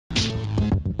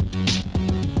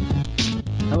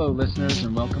Hello, listeners,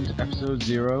 and welcome to episode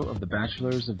 0 of the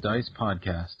Bachelors of Dice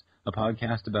podcast, a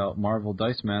podcast about Marvel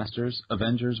Dice Masters,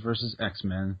 Avengers vs.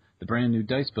 X-Men, the brand new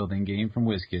dice building game from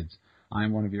WizKids.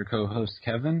 I'm one of your co-hosts,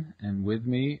 Kevin, and with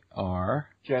me are...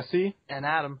 Jesse and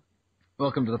Adam.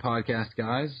 Welcome to the podcast,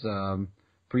 guys.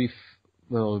 Brief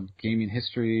little gaming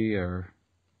history or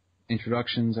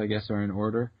introductions, I guess, are in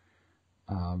order.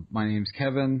 My name's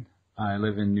Kevin. I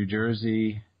live in New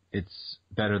Jersey. It's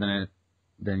better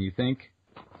than you think,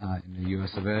 in the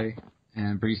US of A.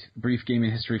 And brief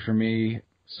gaming history for me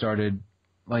started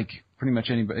like pretty much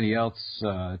anybody else.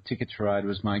 Ticket to Ride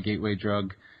was my gateway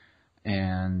drug,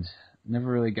 and never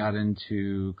really got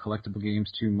into collectible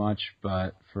games too much,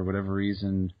 but for whatever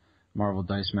reason, Marvel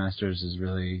Dice Masters is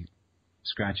really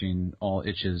scratching all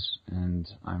itches, and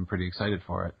I'm pretty excited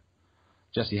for it.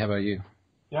 Jesse, how about you?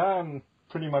 Yeah, I'm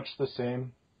pretty much the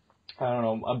same. I don't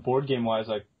know, board game-wise,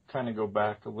 I kind of go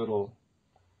back a little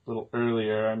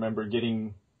earlier. I remember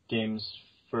getting games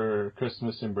for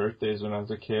Christmas and birthdays when I was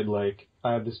a kid. Like,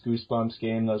 I had this Goosebumps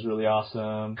game that was really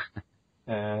awesome,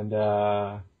 and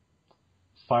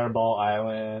Fireball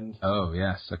Island. Oh,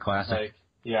 yes, a classic. Like,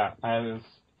 yeah,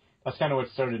 that's kind of what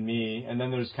started me. And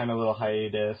then there's kind of a little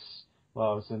hiatus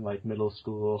while I was in, like, middle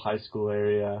school, high school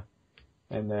area.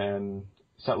 And then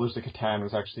Settlers of Catan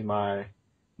was actually my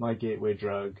gateway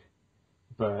drug.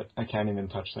 But I can't even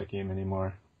touch that game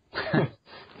anymore.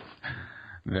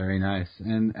 Very nice.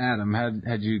 And Adam,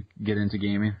 how'd you get into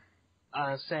gaming?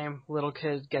 Same. Little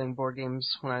kid getting board games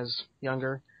when I was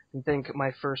younger. I think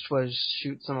my first was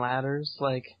Chutes and Ladders,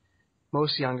 like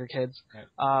most younger kids. Right.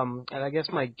 And I guess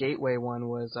my gateway one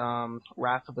was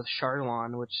Wrath of the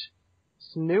Charlon, which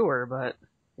is newer, but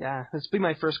yeah, this would be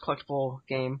my first collectible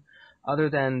game. Other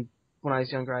than when I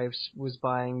was younger, I was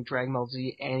buying Dragon Ball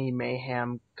Z Annie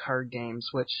Mayhem card games,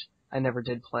 which I never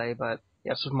did play, but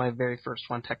yeah, this was my very first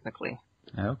one, technically.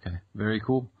 Okay, very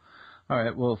cool. All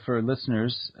right, well, for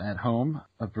listeners at home,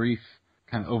 a brief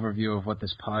kind of overview of what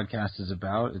this podcast is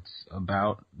about. It's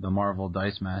about the Marvel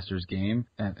Dice Masters game.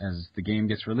 And as the game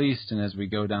gets released and as we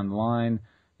go down the line,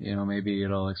 you know, maybe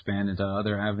it'll expand into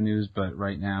other avenues, but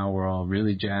right now we're all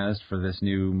really jazzed for this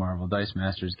new Marvel Dice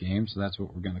Masters game, so that's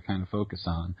what we're going to kind of focus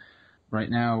on. Right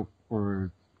now,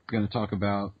 we're going to talk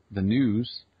about the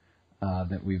news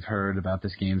that we've heard about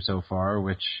this game so far,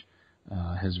 which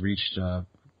has reached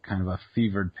kind of a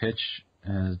fevered pitch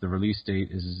as the release date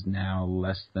is now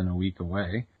less than a week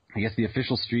away. I guess the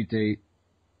official street date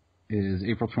is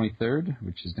April 23rd,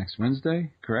 which is next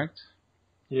Wednesday, correct?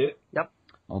 Yeah. Yep.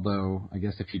 Although, I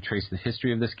guess if you trace the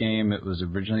history of this game, it was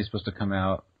originally supposed to come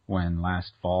out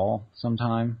last fall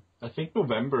sometime. I think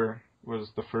November was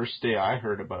the first day I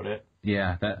heard about it.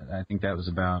 Yeah, I think that was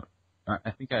about...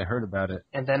 I think I heard about it.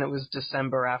 And then it was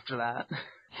December after that.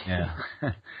 Yeah.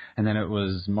 And then it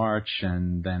was March,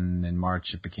 and then in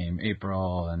March it became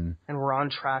April, and we're on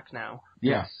track now.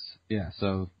 Yes. Yeah,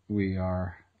 so we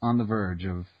are on the verge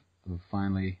of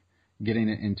finally getting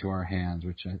it into our hands,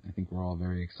 which I think we're all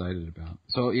very excited about.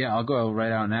 So yeah, I'll go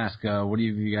right out and ask, what have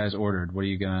you guys ordered? What are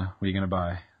you gonna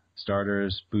buy?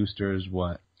 Starters, boosters,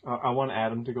 what? I want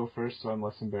Adam to go first, so I'm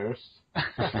less embarrassed.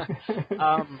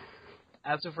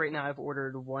 As of right now, I've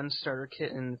ordered 1 starter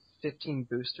kit and 15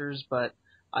 boosters, but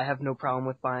I have no problem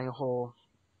with buying a whole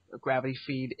gravity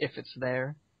feed if it's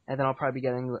there. And then I'll probably be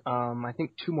getting, I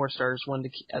think, 2 more starters, one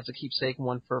as a keepsake and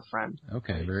one for a friend.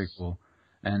 Okay, Nice. Very cool.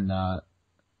 And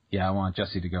yeah, I want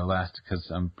Jesse to go last because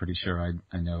I'm pretty sure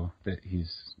I know that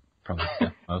he's probably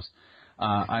the most.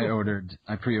 I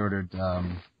pre-ordered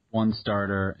 1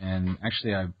 starter, and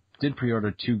actually I did pre-order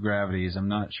 2 gravities. I'm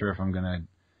not sure if I'm going to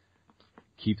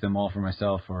keep them all for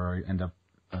myself or end up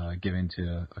giving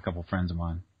to a couple friends of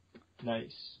mine.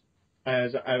 Nice.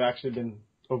 As I've actually been,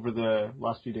 over the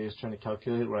last few days, trying to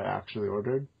calculate what I actually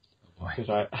ordered. Oh boy.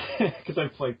 Because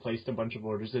I've like placed a bunch of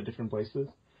orders at different places.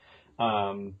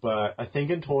 But I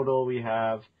think in total we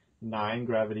have 9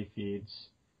 gravity feeds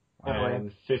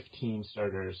and 15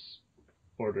 starters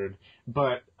ordered.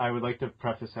 But I would like to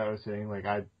preface that I was saying, like,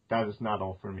 that is not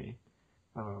all for me.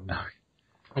 I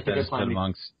think that is split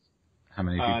amongst how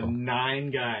many people?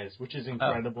 9 guys, which is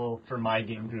incredible for my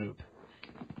game group.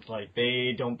 Like,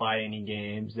 they don't buy any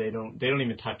games. They don't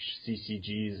even touch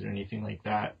CCGs or anything like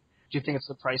that. Do you think it's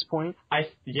the price point?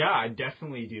 Yeah, I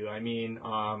definitely do. I mean,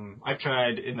 I've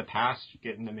tried in the past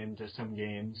getting them into some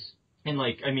games, and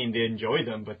like, I mean, they enjoy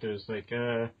them, but there's like,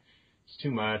 it's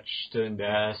too much to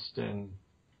invest, and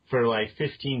for like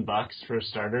 $15 for a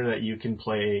starter that you can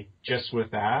play just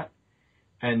with that,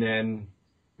 and then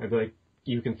I'd be like,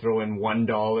 you can throw in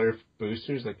 $1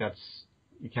 boosters. Like,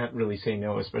 you can't really say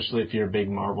no, especially if you're a big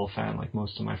Marvel fan, like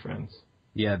most of my friends.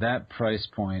 Yeah, that price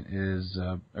point is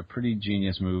a pretty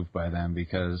genius move by them,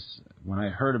 because when I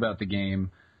heard about the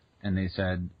game and they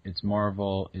said it's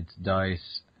Marvel, it's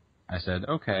dice, I said,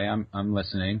 okay, I'm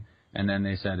listening. And then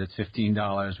they said it's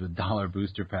 $15 with dollar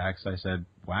booster packs. I said,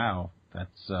 wow,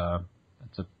 that's a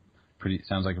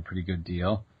sounds like a pretty good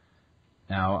deal.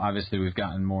 Now, obviously, we've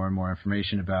gotten more and more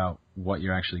information about what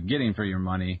you're actually getting for your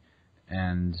money,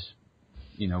 and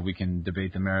we can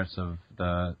debate the merits of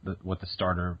what the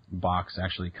starter box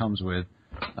actually comes with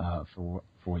for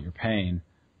what you're paying.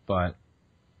 But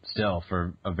still,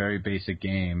 for a very basic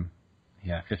game,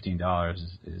 yeah, $15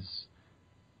 is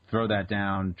throw that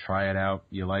down, try it out.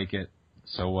 You like it,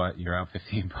 so what? You're out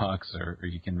 $15, or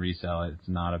you can resell it. It's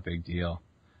not a big deal.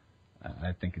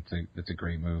 I think it's a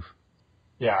great move.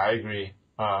 Yeah, I agree.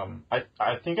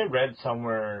 I think I read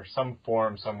some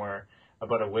forum somewhere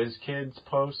about a WizKids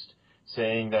post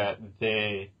saying that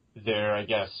they're, I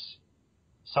guess,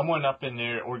 someone up in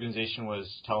their organization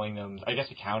was telling them, I guess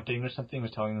accounting or something,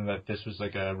 was telling them that this was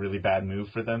like a really bad move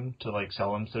for them to like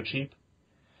sell them so cheap.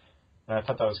 And I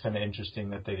thought that was kind of interesting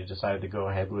that they decided to go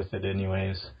ahead with it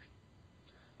anyways.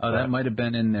 Oh, that might have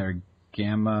been in their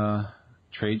Gamma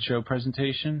trade show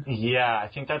presentation. Yeah, I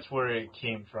think that's where it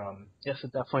came from. Yes,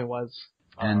 it definitely was.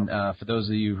 And for those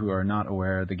of you who are not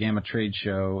aware, the Gamma trade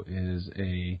show is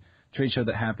a trade show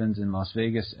that happens in Las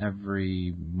Vegas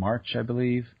every March, I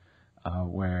believe,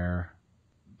 where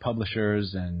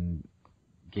publishers and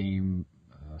game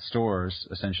stores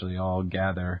essentially all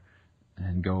gather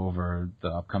and go over the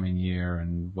upcoming year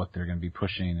and what they're going to be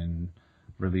pushing, and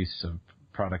release of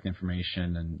product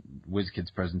information. And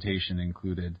WizKids' presentation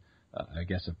included, I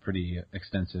guess, a pretty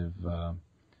extensive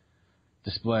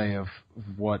display of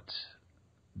what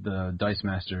the Dice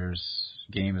Masters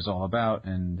game is all about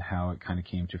and how it kind of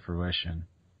came to fruition.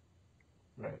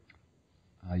 Right.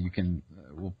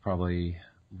 We'll probably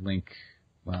link,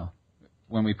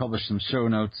 when we publish some show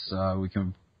notes, we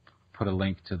can put a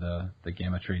link to the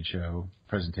Gamma Trade Show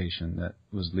presentation that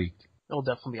was leaked. It'll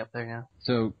definitely be up there, yeah.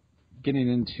 So getting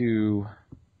into,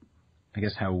 I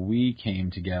guess, how we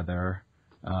came together,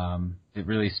 it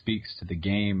really speaks to the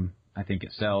game, I think,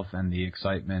 itself, and the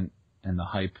excitement and the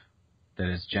hype that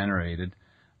it's generated.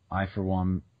 I, for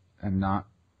one, am not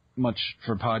much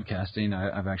for podcasting.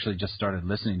 I've actually just started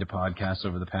listening to podcasts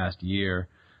over the past year,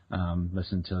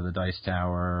 listened to the Dice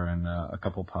Tower and a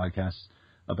couple podcasts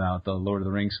about the Lord of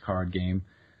the Rings card game,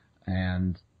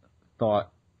 and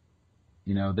thought,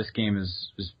 this game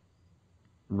is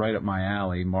right up my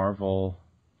alley. Marvel,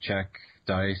 check.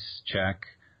 Dice, check.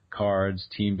 Cards,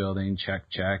 team building, check.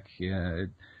 Yeah, it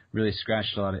really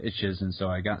scratched a lot of itches, and so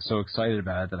I got so excited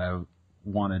about it that I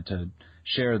wanted to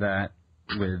share that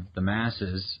with the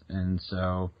masses. And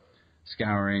so,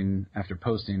 scouring after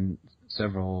posting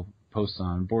several posts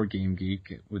on Board Game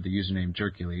Geek with the username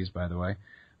Jercules, by the way,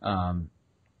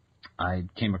 I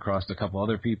came across a couple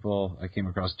other people. I came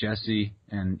across Jesse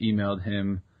and emailed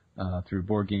him through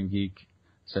Board Game Geek,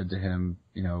 said to him,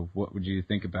 what would you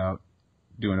think about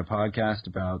doing a podcast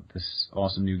about this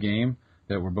awesome new game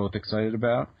that we're both excited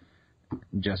about?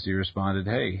 Jesse responded,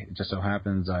 hey, it just so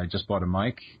happens I just bought a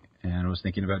mic and was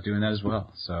thinking about doing that as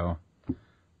well. So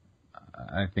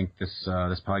I think this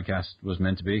podcast was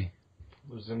meant to be.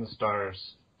 It was in the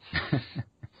stars.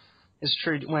 It's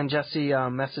true. When Jesse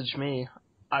messaged me,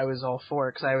 I was all for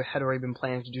it because I had already been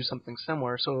planning to do something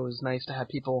similar. So it was nice to have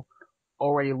people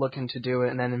already looking to do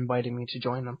it and then inviting me to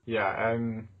join them. Yeah,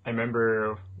 I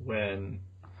remember when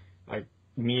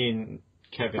me and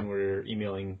Kevin were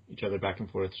emailing each other back and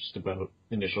forth just about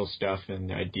initial stuff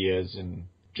and ideas, and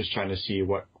just trying to see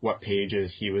what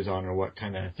pages he was on or what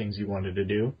kind of things he wanted to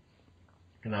do.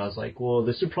 And I was like, well,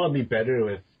 this would probably be better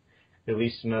with at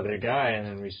least another guy. And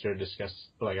then we started discussing,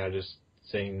 I was just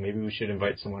saying maybe we should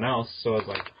invite someone else. So I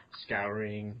was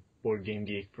scouring Board Game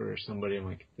Geek for somebody. I'm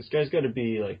like, this guy's got to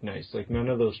be nice, none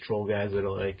of those troll guys that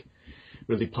are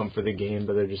really pumped for the game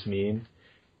but they're just mean.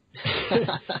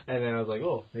 And then I was like,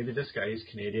 oh, maybe this guy, he's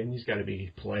Canadian, he's got to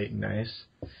be polite and nice.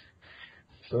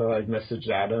 So I messaged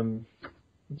Adam.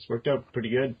 It's worked out pretty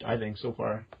good, I think, so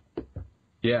far.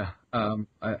 Yeah,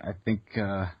 I think,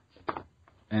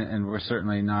 and we're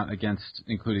certainly not against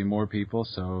including more people,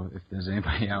 so if there's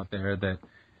anybody out there that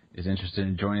is interested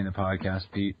in joining the podcast,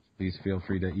 Pete, please feel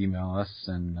free to email us,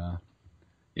 and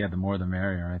the more the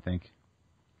merrier, I think.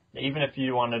 Even if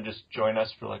you want to just join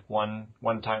us for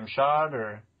one-time shot,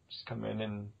 or just come in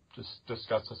and just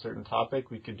discuss a certain topic,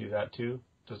 we could do that too.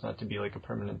 It doesn't have to be a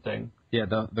permanent thing. Yeah,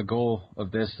 the goal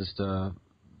of this is to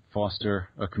foster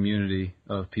a community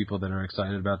of people that are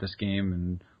excited about this game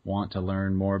and want to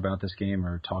learn more about this game,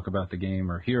 or talk about the game,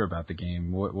 or hear about the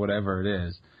game, whatever it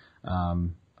is.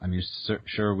 I mean,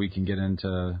 sure, we can get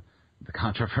into the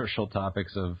controversial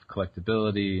topics of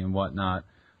collectability and whatnot,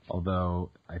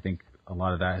 although I think a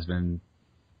lot of that has been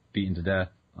beaten to death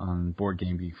on Board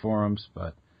Game Geek forums.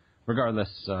 But regardless,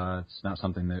 it's not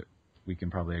something that we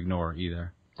can probably ignore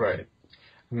either. Right.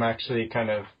 I'm actually kind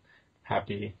of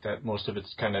happy that most of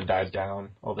it's kind of died down.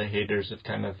 All the haters have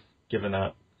kind of given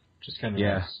up. Just kind of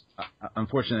nice.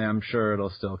 Unfortunately, I'm sure it'll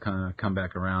still kind of come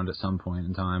back around at some point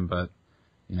in time, but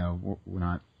we're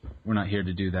not here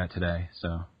to do that today.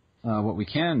 So what we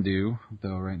can do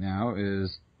though right now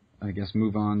is, I guess,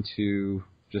 move on to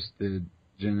just the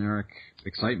generic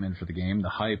excitement for the game, the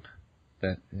hype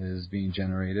that is being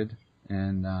generated,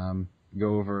 and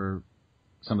go over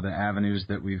some of the avenues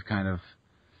that we've kind of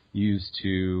used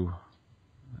to,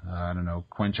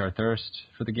 quench our thirst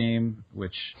for the game,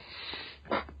 which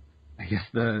I guess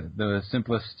the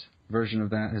simplest version of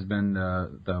that has been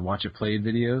the Watch It Played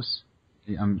videos.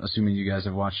 I'm assuming you guys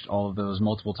have watched all of those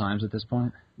multiple times at this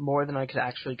point? More than I could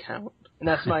actually count. And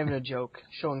that's not even a joke.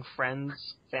 Showing friends,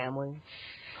 family,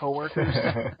 coworkers.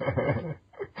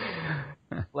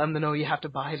 Let them know you have to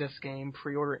buy this game,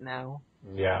 pre-order it now.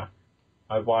 Yeah.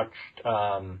 I've watched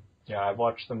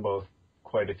them both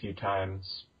quite a few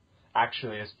times.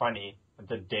 Actually, it's funny.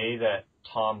 The day that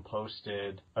Tom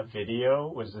posted a video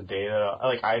was the day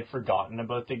that I had forgotten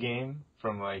about the game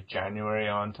from January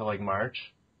on to March.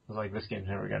 I was like, this game's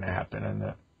never gonna happen, and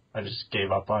I just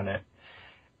gave up on it.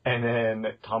 And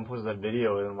then Tom posted that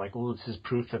video, and I'm like, well, this is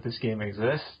proof that this game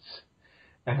exists.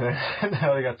 And then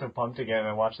I got so pumped again, and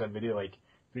I watched that video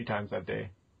 3 times that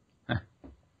day. Are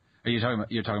you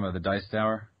talking about the Dice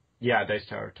Tower? Yeah, Dice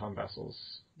Tower, Tom Vessel's.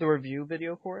 The review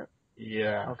video for it?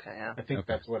 Yeah. Okay, yeah. I think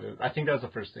that's what it is. I think that was the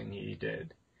first thing he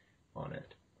did on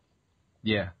it.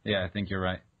 Yeah, I think you're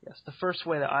right. Yes, the first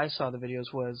way that I saw the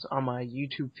videos was on my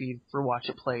YouTube feed for Watch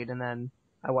It Played, and then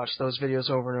I watched those videos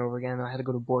over and over again. I had to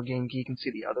go to Board Game Geek and see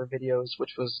the other videos,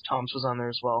 which was Tom's was on there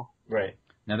as well. Right.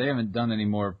 Now, they haven't done any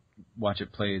more Watch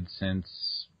It Played since,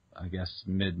 I guess,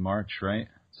 mid-March, right?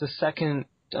 The second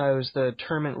was the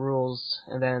tournament rules,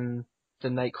 and then the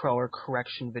Nightcrawler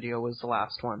correction video was the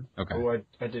last one. Okay. Oh,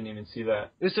 I didn't even see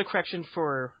that. It was the correction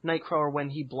for Nightcrawler when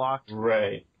he blocked.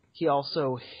 Right. He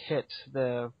also hit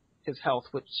his health,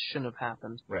 which shouldn't have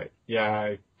happened. Right. Yeah,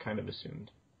 I kind of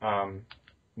assumed. I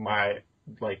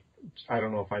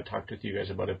don't know if I talked with you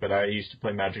guys about it, but I used to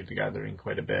play Magic the Gathering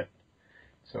quite a bit.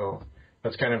 So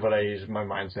that's kind of what I use in my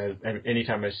mindset.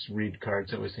 Anytime I read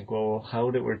cards, I always think, well, how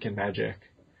would it work in Magic?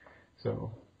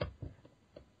 So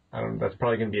I don't know. That's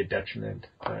probably going to be a detriment.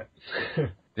 But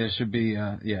there should be,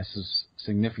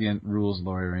 significant rules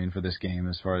lawyering for this game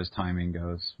as far as timing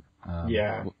goes.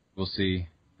 Yeah. We'll see.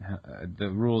 The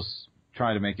rules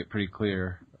try to make it pretty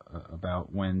clear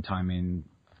about when timing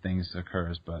of things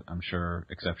occurs, but I'm sure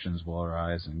exceptions will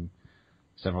arise and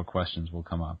several questions will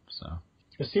come up. So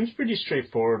it seems pretty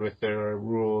straightforward with their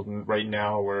rule right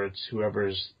now, where it's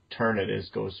whoever's turn it is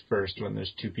goes first when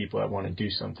there's 2 people that want to do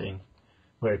something,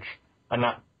 which I'm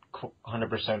not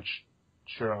 100%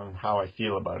 sure on how I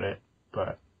feel about it,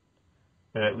 but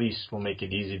it at least will make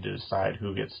it easy to decide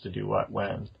who gets to do what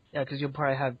when. Yeah, because you'll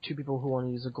probably have 2 people who want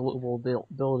to use a global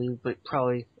ability, but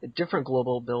probably a different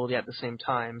global ability at the same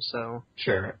time, so...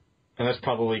 Sure. And that's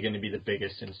probably going to be the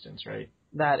biggest instance, right?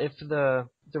 That if the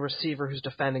receiver who's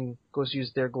defending goes to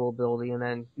use their global ability, and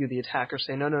then you, the attacker,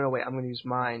 say, no, wait, I'm going to use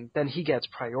mine, then he gets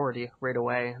priority right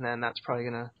away, and then that's probably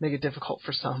going to make it difficult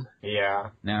for some.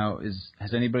 Yeah. Now,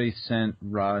 has anybody sent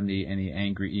Rodney any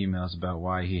angry emails about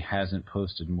why he hasn't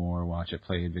posted more Watch It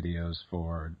Played videos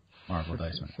for Marvel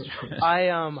Dice Masters?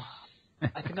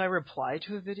 I think I replied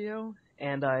to a video,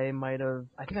 and I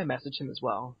think I messaged him as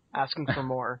well, asking for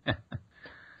more.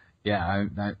 Yeah,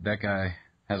 that guy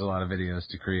has a lot of videos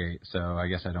to create, so I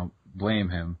guess I don't blame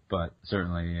him, but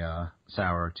certainly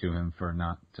sour to him for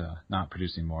not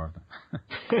producing more of them.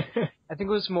 I think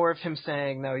it was more of him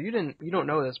saying, no, you don't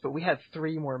know this, but we had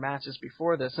 3 more matches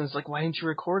before this, and it's like, why didn't you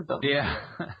record them? Yeah.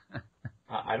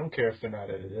 I don't care if they're not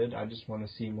edited. I just want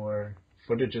to see more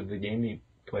footage of the game you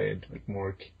played,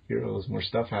 more heroes, more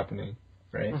stuff happening,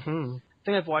 right? Mm-hmm. I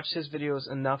think I've watched his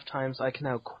videos enough times I can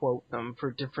now quote them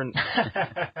for different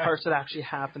parts that actually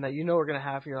happen that are going to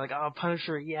happen. You're like, oh,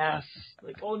 Punisher, yes.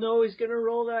 Oh no, he's going to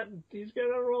roll that. He's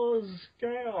going to roll his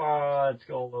guy. Oh, it's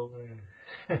all over.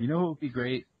 You know what would be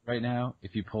great right now?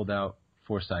 If you pulled out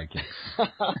 4 sidekicks.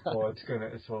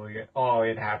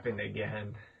 It happened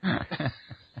again.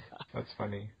 That's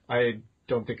funny. I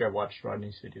don't think I watched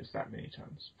Rodney's videos that many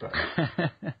times, but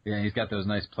yeah, he's got those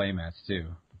nice play mats too.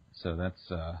 So that's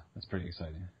pretty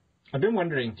exciting. I've been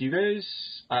wondering, do you guys,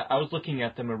 I was looking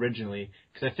at them originally,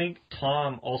 because I think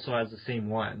Tom also has the same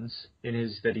ones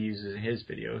that he uses in his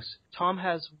videos. Tom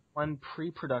has one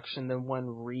pre-production, then one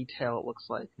retail, it looks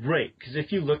like. Right, because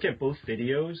if you look at both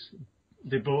videos,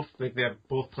 they have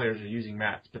both players are using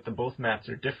mats, but both mats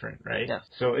are different, right? Yes.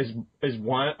 So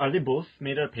are they both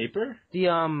made out of paper?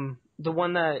 The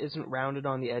one that isn't rounded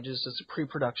on the edges is a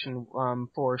pre-production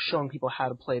for showing people how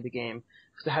to play the game.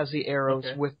 Because it has the arrows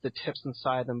with the tips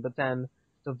inside them, but then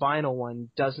the vinyl one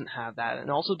doesn't have that. And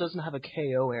also doesn't have a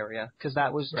KO area, because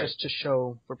that was just to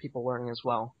show for people learning as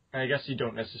well. I guess you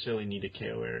don't necessarily need a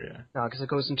KO area. No, because it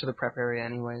goes into the prep area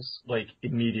anyways. Like,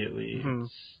 immediately. Mm-hmm.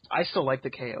 I still like the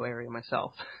KO area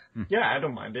myself. Yeah, I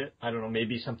don't mind it. I don't know,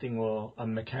 maybe a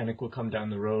mechanic will come down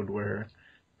the road where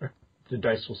the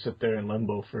dice will sit there in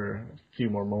limbo for a few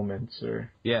more moments.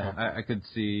 I could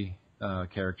see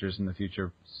characters in the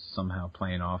future somehow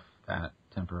playing off that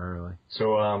temporarily.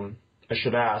 So I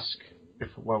should ask,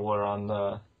 while we're on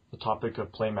the topic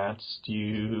of playmats, did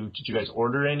you guys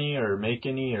order any or make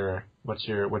any, or what's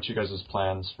your guys'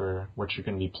 plans for what you're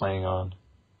going to be playing on?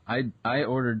 I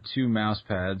ordered 2 mouse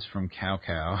pads from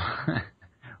Cow,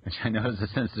 which I know is a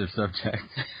sensitive subject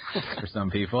for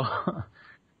some people.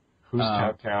 Who's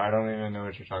Cow? I don't even know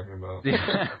what you're talking about. Never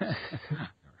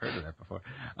heard of that before.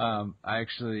 I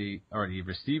actually already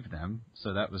received them,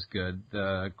 so that was good.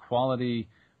 The quality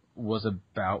was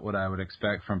about what I would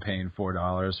expect from paying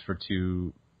 $4 for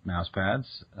 2 mouse pads,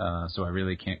 so I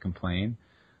really can't complain.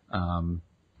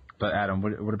 But Adam,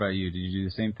 what about you? Did you do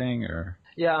the same thing, or?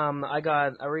 Yeah, I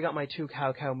already got my 2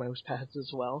 Cow mouse pads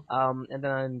as well. And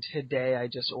then today I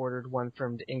just ordered one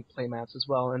from the Ink Playmats as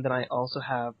well. And then I also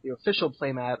have the official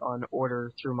playmat on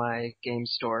order through my game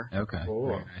store. Okay, cool.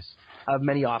 Very nice. I have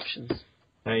many options.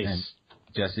 Nice. And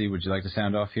Jesse, would you like to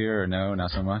sound off here, or no,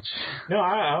 not so much? No,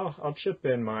 I'll chip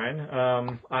in mine.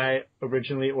 I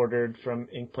originally ordered from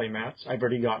Ink Playmats. I've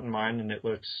already gotten mine, and it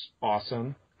looks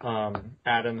awesome.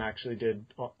 Adam actually did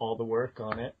all the work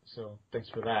on it, so thanks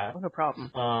for that. Oh, no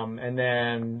problem. And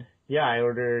then, I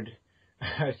ordered,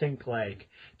 I think,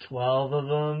 12 of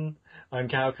them on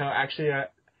Cow. Actually,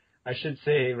 I should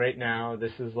say right now,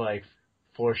 this is,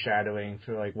 foreshadowing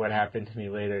for, what happened to me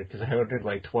later, because I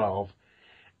ordered, 12,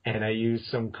 and I used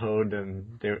some code,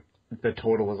 and the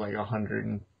total was,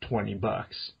 $120,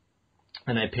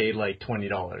 and I paid,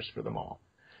 $20 for them all.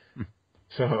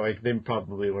 So, they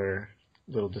probably were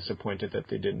a little disappointed that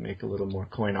they didn't make a little more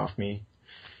coin off me.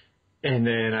 And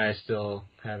then I still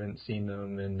haven't seen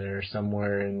them, and they're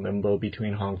somewhere in limbo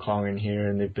between Hong Kong and here,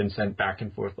 and they've been sent back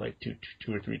and forth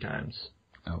two or three times.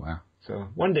 Oh, wow. So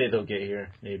one day they'll get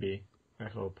here, maybe. I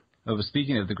hope. Oh, but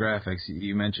speaking of the graphics,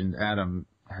 you mentioned Adam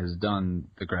has done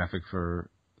the graphic for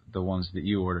the ones that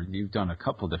you ordered. You've done a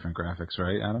couple different graphics,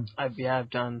 right, Adam? I've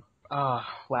done. Oh,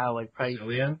 wow, probably.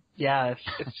 Brazilian? Yeah,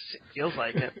 it feels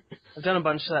like it. I've done a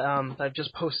bunch that I've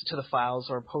just posted to the files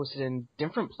or posted in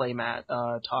different playmat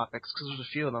topics, because there's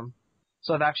a few of them.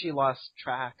 So I've actually lost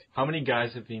track. How many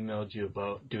guys have emailed you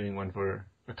about doing one for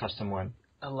a custom one?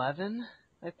 11,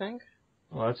 I think.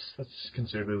 Well, that's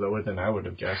considerably lower than I would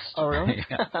have guessed. Oh, really?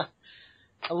 Yeah.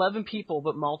 11 people,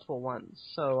 but multiple ones.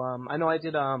 So I know I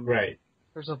did. Right.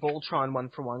 There's a Voltron one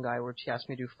for one guy where he asked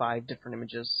me to do 5 different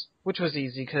images, which was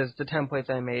easy because the template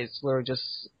that I made is literally just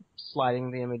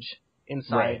sliding the image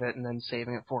inside of it and then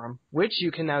saving it for him, which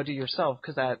you can now do yourself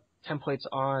because that template's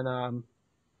on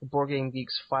the Board Game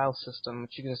Geek's file system,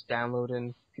 which you can just download. And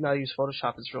if you know how to use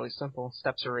Photoshop, it's really simple.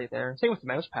 Steps are right there. Same with the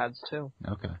mouse pads, too.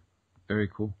 Okay. Very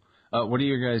cool. What are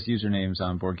your guys' usernames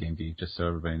on Board Game Geek, just so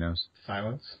everybody knows?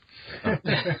 Silence. Oh,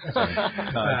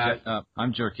 sorry.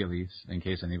 I'm Jerkules, in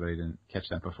case anybody didn't catch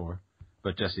that before.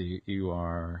 But Jesse, you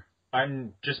are...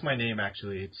 I'm just my name,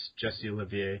 actually. It's Jesse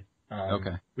Olivier.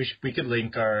 Okay. We could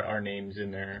link our names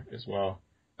in there as well.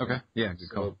 Okay. Yeah, good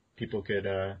call. So people could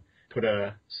put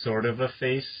a sort of a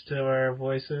face to our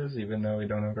voices, even though we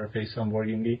don't have our face on Board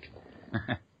Game Geek.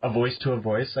 A voice to a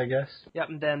voice, I guess. Yep,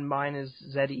 and then mine is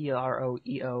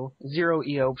ZEROEO.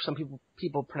 0EO. Some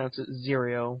people pronounce it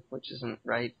Zero, which isn't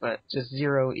right, but just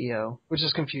 0EO, which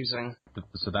is confusing.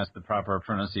 So that's the proper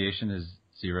pronunciation is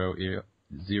 0EO?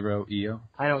 0EO?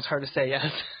 I know it's hard to say,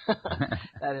 yes.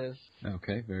 That is.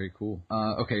 Okay, very cool.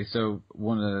 Okay, so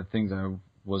one of the things I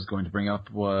was going to bring up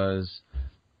was,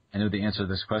 I know the answer to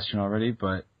this question already,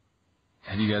 but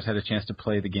have you guys had a chance to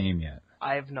play the game yet?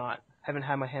 I have not. Haven't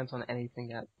had my hands on anything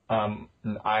yet.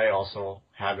 I also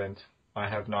haven't. I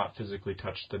have not physically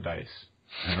touched the dice.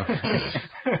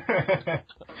 Okay.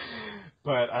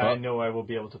 But I know I will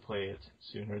be able to play it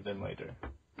sooner than later.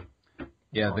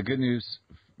 Yeah, the good news,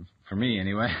 for me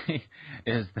anyway,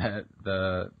 is that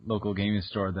the local gaming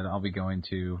store that I'll be going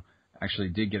to actually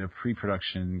did get a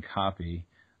pre-production copy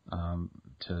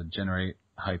to generate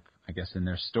hype, I guess, in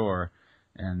their store.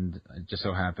 And it just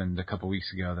so happened a couple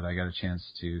weeks ago that I got a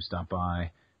chance to stop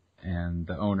by, and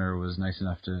the owner was nice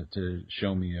enough to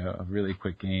show me a really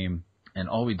quick game. And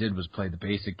all we did was play the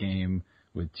basic game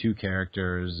with 2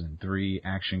 characters and 3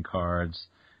 action cards.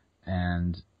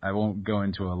 And I won't go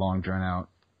into a long, drawn-out,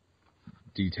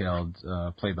 detailed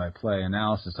play-by-play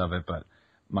analysis of it, but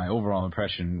my overall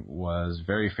impression was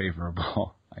very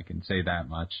favorable. I can say that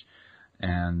much.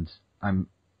 And I'm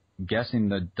guessing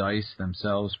the dice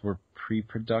themselves were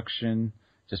pre-production,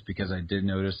 just because I did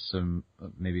notice some,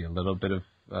 maybe a little bit of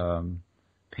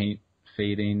paint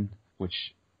fading,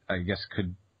 which I guess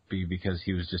could be because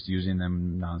he was just using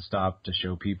them nonstop to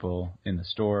show people in the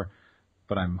store.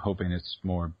 But I'm hoping it's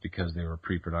more because they were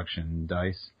pre-production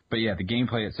dice. But yeah, the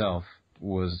gameplay itself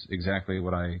was exactly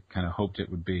what I kind of hoped it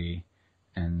would be,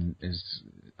 and it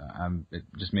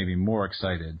just made me more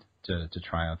excited to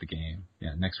try out the game.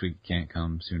 Yeah, next week can't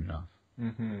come soon enough.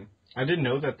 Mm-hmm. I didn't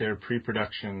know that their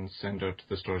pre-production sent out to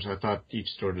the stores. I thought each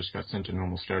store just got sent a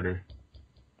normal starter.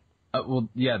 Well,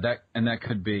 yeah, that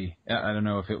could be. I don't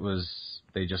know if it was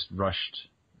they just rushed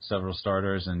several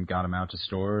starters and got them out to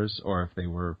stores, or if they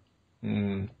were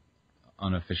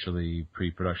unofficially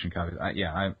pre-production copies.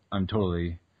 I'm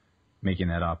totally making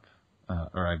that up,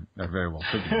 or I very well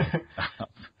could be making that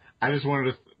up. I just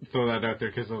wanted to throw that out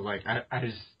there because I was like, I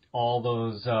just all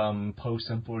those posts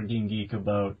on Board Game Geek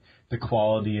about the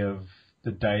quality of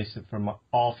the dice from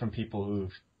people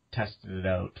who've tested it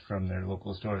out from their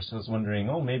local stores. So I was wondering,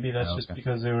 maybe that's just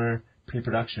because they were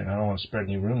pre-production. I don't want to spread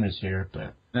any rumors here,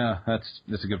 but no,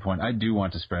 that's a good point. I do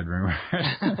want to spread rumors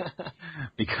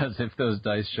because if those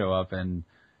dice show up and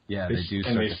they do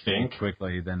start to fade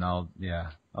quickly, then I'll be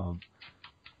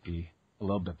a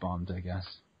little bit bummed, I guess.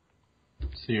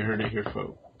 So you heard it here,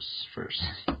 folks, first.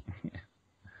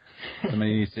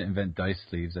 Somebody needs to invent dice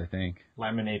sleeves, I think.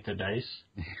 Laminate the dice.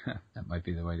 That might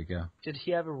be the way to go. Did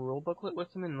he have a rule booklet with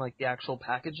him in like the actual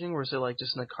packaging, or is it like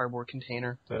just in a cardboard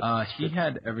container? He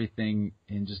had everything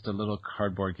in just a little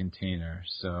cardboard container,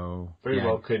 so very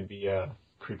well could be a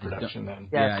pre-production then.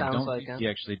 Yeah, it sounds I don't like think he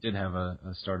actually did have a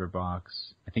starter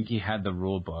box. I think he had the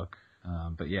rule book.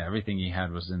 But yeah, everything he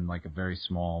had was in like a very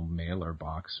small mailer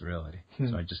box, really.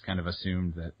 So I just kind of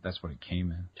assumed that that's what it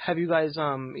came in. Have you guys,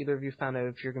 either of you found out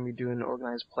if you're going to be doing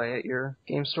organized play at your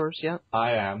game stores yet?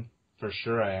 I am. For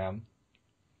sure I am.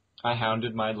 I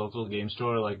hounded my local game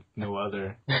store like no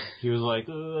other. He was like,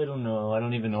 I don't know. I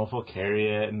don't even know if I'll carry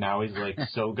it. And now he's like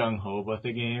so gung-ho about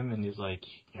the game. And he's like,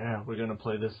 yeah, we're going to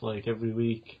play this like every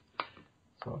week.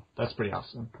 So that's pretty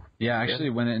awesome. Yeah, I actually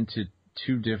went into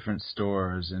 2 different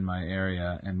stores in my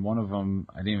area, and one of them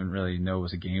I didn't even really know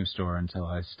was a game store until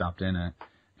I stopped in it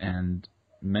and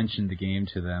mentioned the game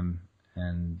to them,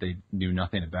 and they knew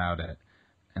nothing about it.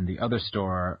 And the other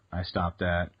store I stopped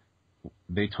at,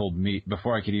 they told me,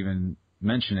 before I could even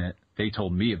mention it, they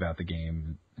told me about the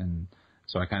game, and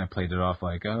so I kind of played it off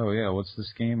like, oh yeah, what's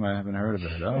this game? I haven't heard of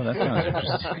it. Oh, that sounds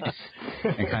interesting.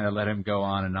 And kind of let him go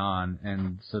on.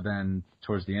 And so then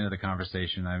towards the end of the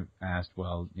conversation, I asked,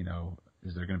 well,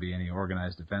 is there going to be any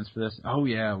organized events for this? Oh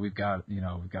yeah, we've got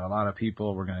a lot of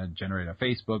people. We're going to generate a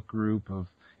Facebook group of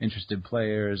interested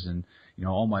players, and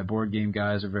all my board game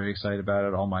guys are very excited about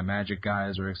it. All my Magic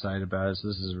guys are excited about it. So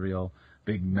this is a real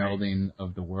big melding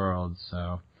of the world.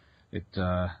 So it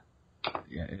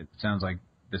sounds like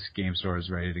this game store is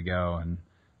ready to go, and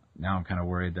now I'm kind of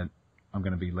worried that I'm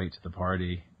going to be late to the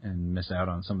party and miss out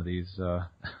on some of these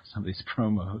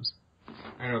promos.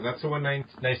 I know that's the one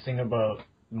nice thing about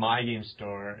my game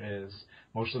store is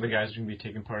most of the guys who can be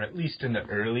taking part, at least in the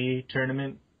early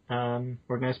tournament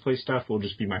organized play stuff, will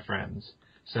just be my friends.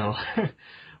 So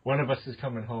one of us is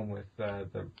coming home with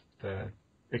the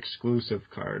exclusive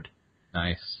card.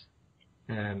 Nice.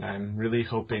 And I'm really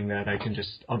hoping that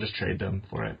I'll just trade them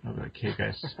for it. I'll be like, hey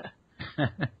guys,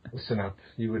 listen up.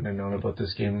 You wouldn't have known about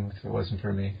this game if it wasn't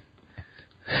for me.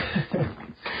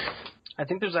 I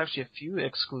think there's actually a few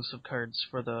exclusive cards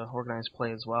for the organized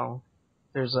play as well.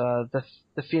 There's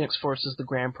the Phoenix Force is the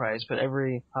grand prize, but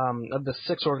every of the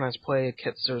 6 organized play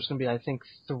kits, there's going to be, I think,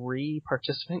 3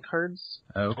 participant cards.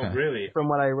 Okay. Oh, really? From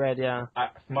what I read, yeah.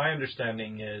 My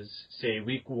understanding is, say,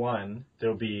 week 1,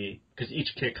 there'll be, because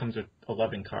each kit comes with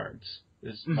 11 cards,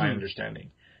 is my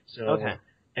understanding. So, okay.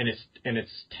 And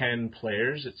it's 10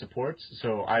 players it supports,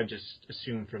 so I just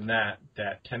assume from that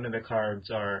 10 of the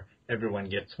cards are everyone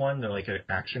gets one. They're like an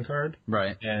action card.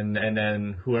 Right. And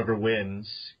then whoever wins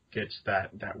gets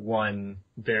that one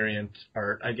variant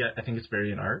art. I think it's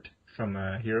variant art from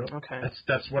a hero. Okay.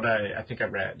 That's what I think I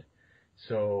read.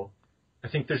 So I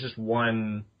think there's just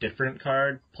one different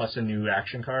card plus a new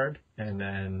action card, and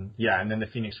then the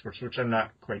Phoenix Force, which I'm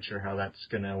not quite sure how that's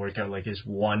gonna work out. Like, is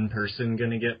one person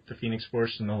gonna get the Phoenix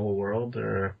Force in the whole world,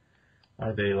 or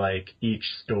are they like each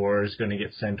store is gonna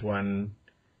get sent one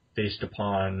based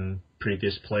upon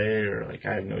previous play, or like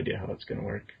I have no idea how it's gonna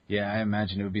work. Yeah, I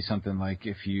imagine it would be something like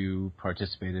if you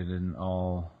participated in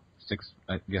all 6,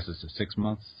 I guess it's a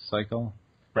 6-month cycle.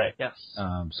 Right. Yes.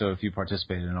 So if you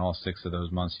participated in all 6 of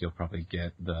those months, you'll probably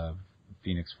get the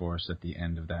Phoenix Force at the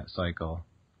end of that cycle.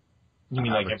 You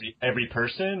mean like every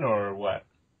person, or what?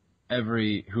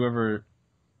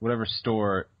 Whatever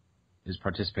store is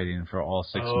participating for all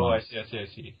 6 months. Oh, I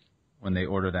see. When they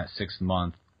order that 6th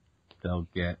month, they'll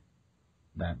get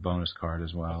that bonus card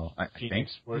as well. I think.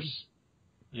 Force.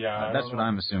 Yeah, that's what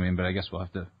I'm assuming, but I guess we'll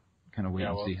have to kind of wait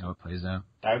and see how it plays out.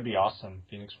 That would be awesome,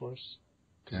 Phoenix Force.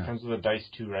 Because it comes with a dice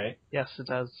too, right? Yes, it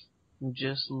does. I'm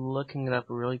just looking it up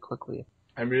really quickly.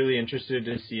 I'm really interested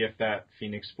to see if that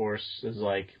Phoenix Force is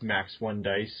like max 1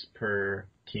 dice per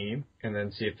team, and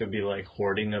then see if there'll be like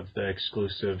hoarding of the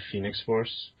exclusive Phoenix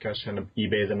Force. Guys trying to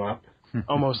eBay them up.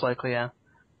 Oh, most likely, yeah.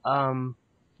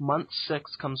 Month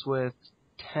 6 comes with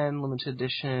 10 limited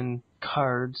edition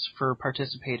cards for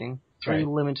participating, 3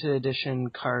 limited edition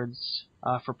cards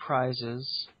for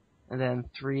prizes, and then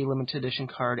 3 limited edition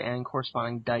card and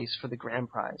corresponding dice for the grand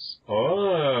prize.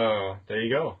 Oh, there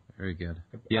you go. Very good.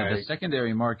 Yeah, the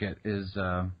secondary market is,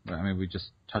 we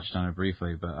just touched on it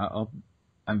briefly, but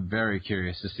I'm very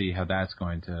curious to see how that's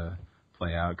going to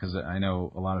play out, because I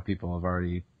know a lot of people have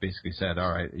already basically said,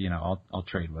 all right, I'll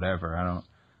trade whatever.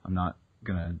 I'm not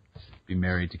going to be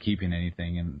married to keeping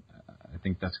anything, and I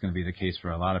think that's going to be the case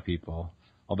for a lot of people.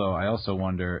 Although I also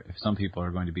wonder if some people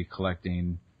are going to be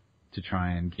collecting to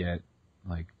try and get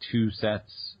like 2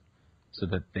 sets so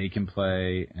that they can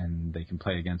play and they can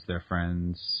play against their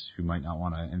friends who might not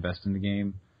want to invest in the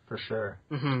game. For sure.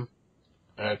 Mm-hmm.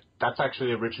 That's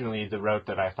actually originally the route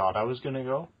that I thought I was going to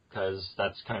go, because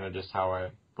that's kind of just how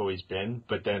I've always been.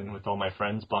 But then with all my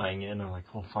friends buying in, I'm like,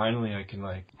 well, finally I can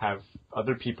like have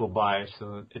other people buy.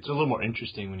 So it's a little more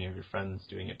interesting when you have your friends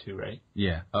doing it too, right?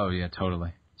 Yeah. Oh, yeah,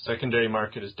 totally. Secondary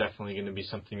market is definitely going to be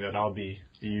something that I'll be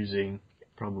using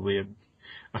probably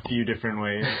a few different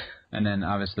ways. And then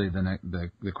obviously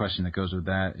the question that goes with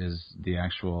that is the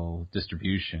actual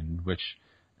distribution, which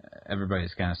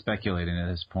everybody's kind of speculating at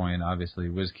this point. Obviously,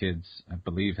 WizKids, I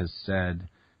believe, has said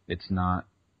it's not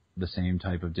the same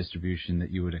type of distribution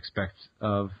that you would expect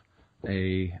of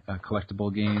a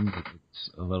collectible game.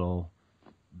 It's a little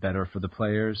better for the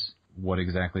players. What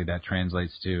exactly that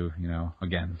translates to,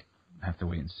 again, have to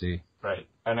wait and see. Right.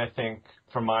 And I think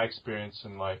from my experience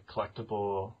in like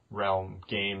collectible realm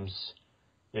games,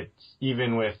 it's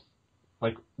even with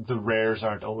like the rares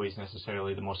aren't always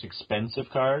necessarily the most expensive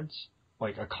cards.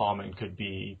 Like a common could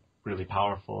be really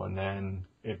powerful, and then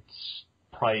its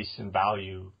price and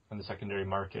value on the secondary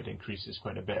market increases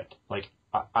quite a bit. Like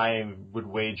I would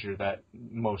wager that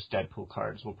most Deadpool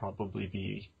cards will probably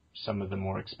be some of the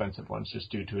more expensive ones just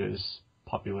due to his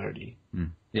popularity.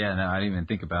 Yeah, no, I didn't even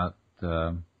think about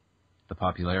the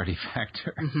popularity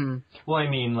factor. Mm-hmm. Well, I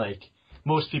mean, like,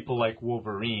 most people like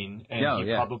Wolverine, and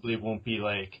he probably won't be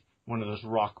like one of those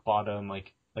rock bottom,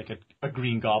 like a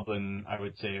Green Goblin, I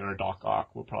would say, or a Doc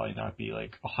Ock will probably not be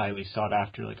like a highly sought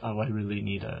after, like, oh, I really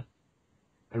need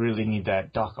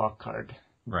that Doc Ock card.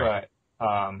 Right. But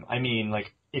I mean,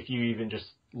 like, if you even just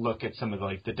look at some of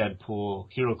like the Deadpool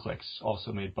HeroClix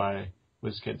also made by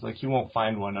WizKids, like, you won't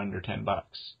find one under $10.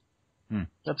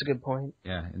 That's a good point.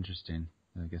 Yeah, interesting.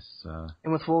 I guess.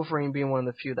 And with Wolverine being one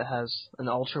of the few that has an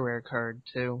ultra rare card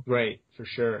too. Right, for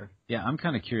sure. Yeah, I'm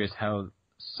kind of curious how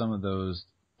some of those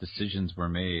decisions were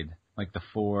made. Like the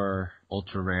 4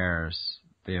 ultra rares,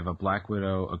 they have a Black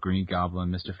Widow, a Green Goblin,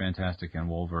 Mr. Fantastic, and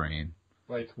Wolverine.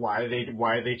 Like why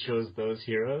they chose those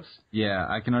heroes? Yeah,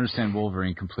 I can understand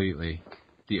Wolverine completely.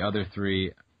 The other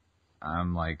 3,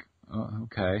 I'm like, oh,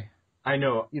 okay. I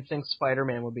know. You'd think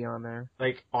Spider-Man would be on there.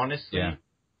 Like, honestly,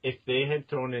 if they had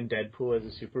thrown in Deadpool as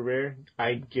a super rare,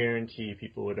 I guarantee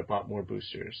people would have bought more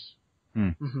boosters.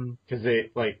 Because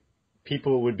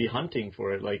people would be hunting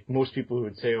for it. Like, most people who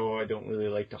would say, oh, I don't really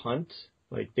like to hunt,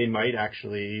 like, they might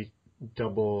actually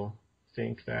double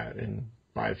think that and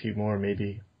buy a few more,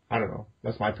 maybe. I don't know.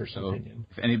 That's my personal opinion.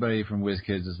 If anybody from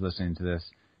WizKids is listening to this,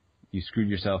 you screwed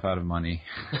yourself out of money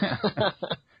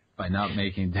by not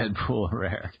making Deadpool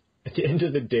rare. At the end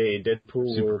of the day,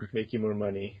 Deadpool will make you more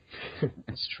money.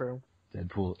 That's true.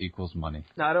 Deadpool equals money.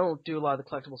 Now, I don't do a lot of the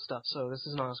collectible stuff, so this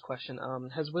is an honest question.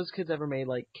 Has WizKids ever made,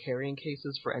 like, carrying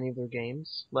cases for any of their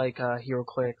games? Like,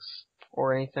 HeroClix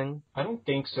or anything? I don't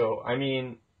think so. I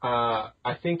mean,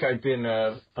 I think I've been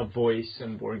a voice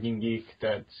in Board Game Geek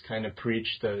that's kind of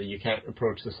preached that you can't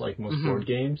approach this like most board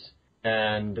games.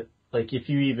 And, like, if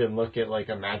you even look at, like,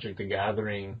 a Magic the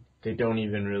Gathering, they don't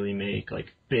even really make, like,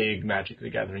 big Magic the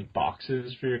Gathering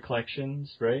boxes for your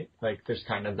collections, right? Like, there's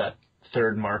kind of that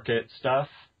third market stuff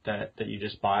that you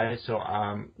just buy. So,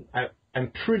 I'm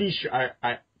pretty sure,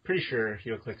 I'm pretty sure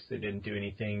HeroClix, they didn't do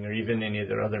anything, or even any of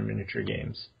their other miniature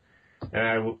games.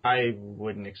 And I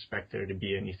wouldn't expect there to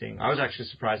be anything. I was actually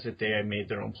surprised that they had made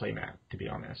their own playmat, to be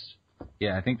honest.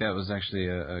 Yeah, I think that was actually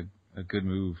a good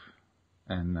move,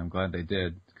 and I'm glad they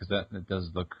did, because that does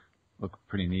look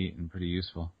pretty neat and pretty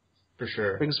useful. For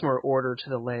sure. Brings more order to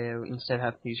the layout instead of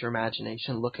having to use your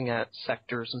imagination looking at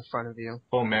sectors in front of you.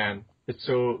 Oh, man.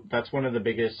 That's one of the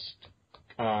biggest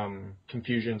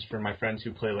confusions for my friends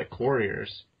who play, like,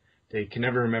 Warriors. They can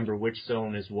never remember which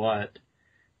zone is what,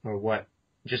 or what,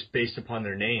 just based upon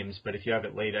their names. But if you have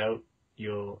it laid out,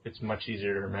 it's much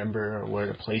easier to remember or where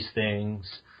to place things.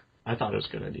 I thought it was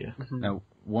a good idea. Now,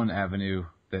 one avenue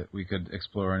that we could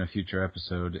explore in a future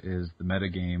episode is the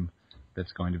metagame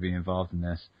that's going to be involved in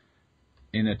this.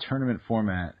 In a tournament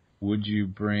format, would you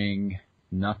bring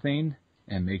nothing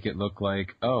and make it look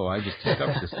like, oh, I just took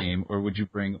up this game, or would you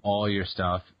bring all your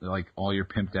stuff, like all your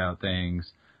pimped out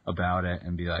things about it,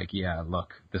 and be like, yeah,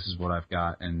 look, this is what I've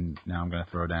got, and now I'm going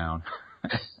to throw down?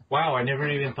 Wow, I never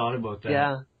even thought about that.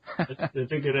 Yeah.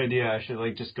 That's a good idea. I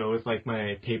should just go with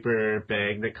my paper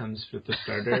bag that comes with the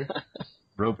starter.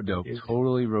 Rope-a-dope,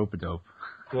 totally rope-a-dope.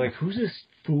 They're like, who's this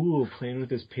fool playing with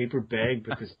this paper bag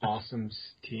with this awesome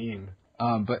team?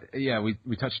 But yeah,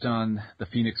 we touched on the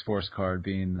Phoenix Force card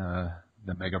being the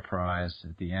mega prize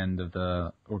at the end of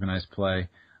the organized play.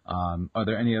 Are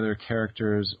there any other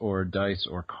characters or dice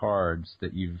or cards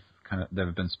that that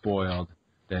have been spoiled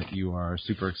that you are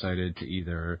super excited to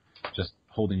either just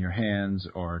hold in your hands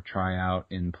or try out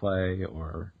in play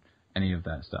or any of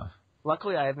that stuff?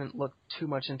 Luckily, I haven't looked too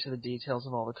much into the details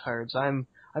of all the cards. I'm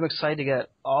excited to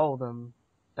get all of them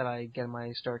that I get in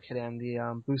my star kit and the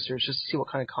boosters, just to see what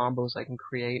kind of combos I can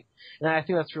create. And I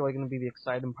think that's really going to be the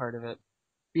exciting part of it,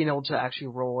 being able to actually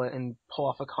roll it and pull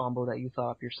off a combo that you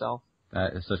thought up yourself.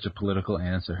 That is such a political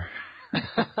answer.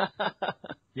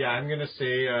 Yeah, I'm going to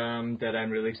say that I'm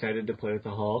really excited to play with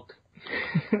the Hulk.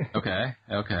 Okay.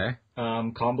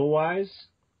 Combo-wise,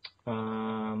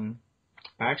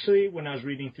 actually, when I was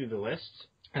reading through the list,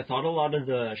 I thought a lot of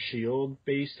the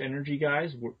shield-based energy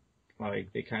guys were,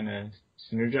 they kind of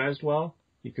synergized well.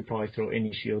 You could probably throw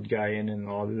any shield guy in, and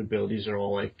all the abilities are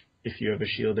all, if you have a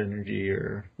shield energy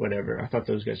or whatever. I thought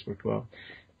those guys worked well.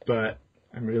 But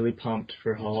I'm really pumped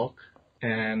for Hulk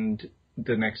and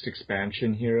the next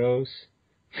expansion heroes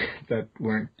that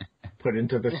weren't put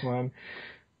into this one.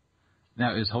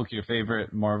 Now, is Hulk your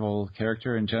favorite Marvel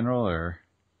character in general, or?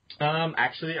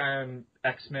 Actually, I'm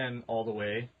X-Men all the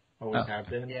way. Always have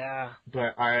been. Yeah.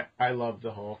 But I love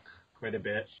the Hulk quite a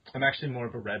bit. I'm actually more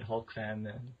of a Red Hulk fan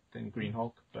than Green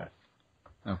Hulk, but.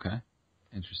 Okay.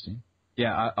 Interesting.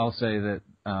 Yeah, I'll say that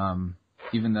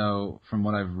even though from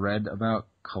what I've read about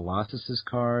Colossus's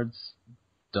cards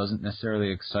doesn't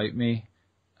necessarily excite me,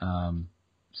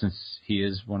 since he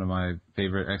is one of my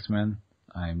favorite X-Men,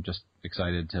 I'm just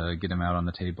excited to get him out on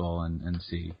the table and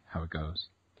see how it goes.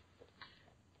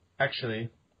 Actually,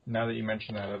 now that you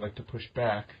mention that, I'd like to push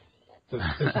back.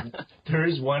 There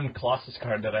is one Colossus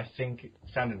card that I think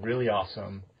sounded really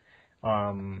awesome.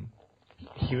 Something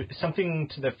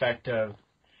to the effect of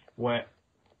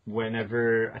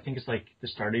whenever, I think it's the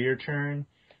start of your turn,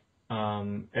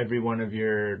 every one of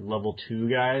your level 2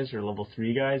 guys or level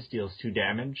 3 guys deals 2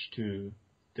 damage to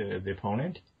the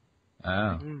opponent.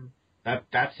 Oh.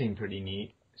 That seemed pretty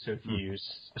neat. So if you use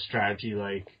a strategy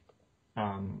I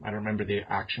don't remember the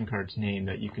action card's name,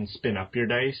 that you can spin up your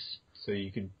dice, so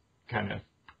you could kind of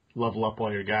level up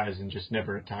all your guys and just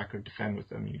never attack or defend with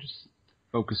them. You just...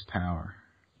 Focus power.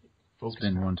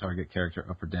 Spin one target character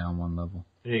up or down 1 level.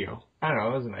 There you go. I don't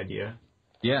know, that was an idea.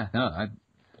 Yeah, no,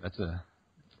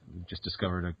 we just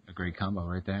discovered a great combo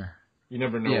right there. You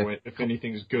never know if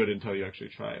anything's good until you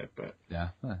actually try it, but... Yeah,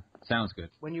 sounds good.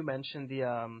 When you mentioned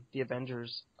the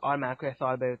Avengers, automatically I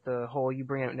thought about the whole, you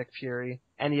bring out Nick Fury,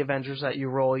 and the Avengers that you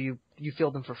roll, you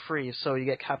field them for free, so you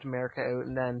get Captain America out,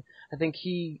 and then I think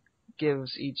he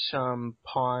gives each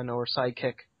pawn or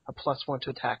sidekick a +1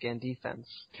 to attack and defense.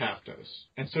 Cap does.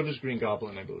 And so does Green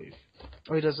Goblin, I believe.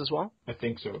 Oh, he does as well? I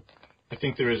think so. I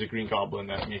think there is a Green Goblin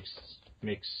that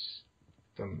makes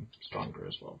them stronger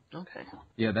as well. Okay.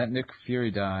 Yeah, that Nick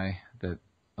Fury die that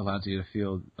allows you to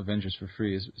field Avengers for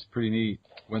free is pretty neat.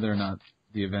 Whether or not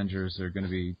the Avengers are going to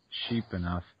be cheap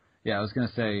enough. Yeah, I was going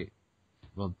to say,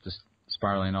 well, just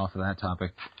spiraling off of that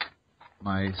topic,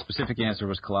 my specific answer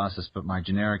was Colossus, but my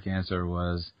generic answer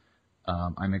was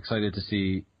I'm excited to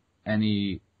see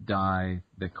any die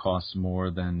that costs more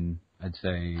than, I'd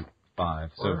say,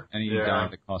 5. So any die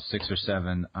that costs 6 or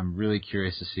 7, I'm really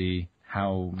curious to see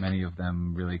how many of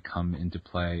them really come into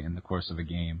play in the course of a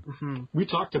game. Mm-hmm. We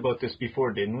talked about this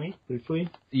before, didn't we? Briefly?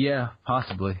 Yeah,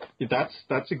 possibly.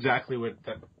 That's exactly what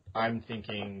I'm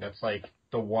thinking. That's like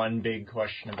the one big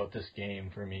question about this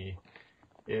game for me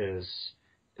is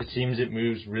it seems it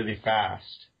moves really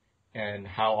fast. And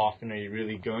how often are you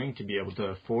really going to be able to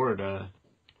afford a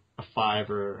 5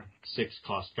 or 6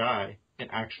 cost guy and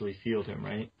actually field him,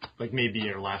 right? Like maybe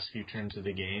your last few turns of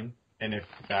the game. And if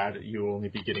that, you'll only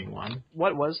be getting 1.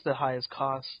 What was the highest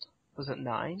cost? Was it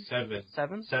 9? 7.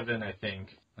 7? 7, I think.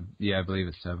 Yeah, I believe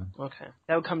it's 7. Okay.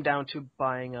 That would come down to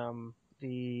buying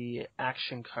the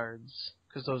action cards,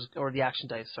 or the action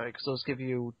dice, sorry, because those give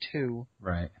you 2.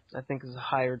 Right. I think is a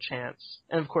higher chance.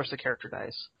 And of course the character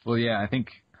dice. Well, yeah,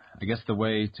 I guess the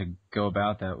way to go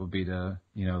about that would be to,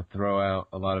 throw out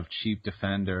a lot of cheap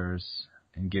defenders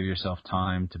and give yourself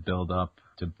time to build up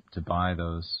to buy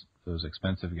those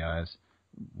expensive guys.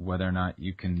 Whether or not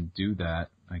you can do that,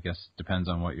 I guess, depends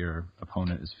on what your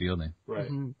opponent is fielding. Right.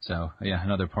 Mm-hmm. So, yeah,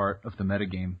 another part of the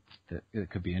metagame that it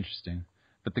could be interesting.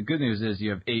 But the good news is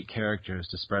you have 8 characters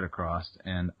to spread across,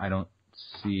 and I don't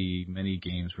see many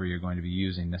games where you're going to be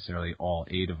using necessarily all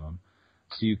 8 of them.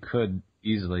 So you could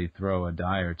easily throw a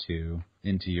die or 2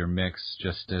 into your mix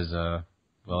just as if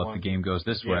the game goes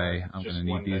this way, I'm going to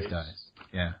need these dice.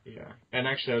 Yeah. Yeah. And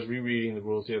actually, I was rereading the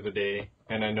rules the other day,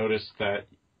 and I noticed that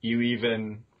they leave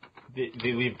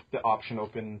the option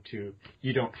open to,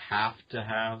 you don't have to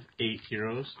have 8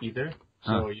 heroes either.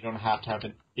 So you don't have to have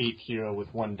an 8th hero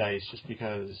with 1 dice just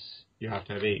because you have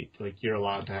to have 8. Like, you're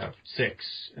allowed to have 6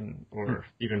 or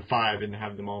even 5 and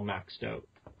have them all maxed out.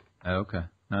 Oh, okay.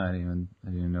 No, I didn't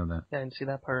even know that. Yeah, I didn't see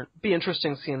that part. Be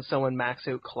interesting seeing someone max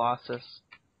out Colossus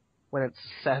when it's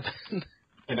 7.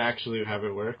 And actually have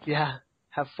it work? Yeah.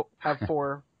 Have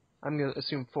 4. I'm going to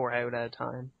assume 4 out at a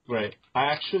time. Right. I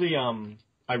actually,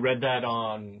 I read that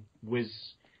on what's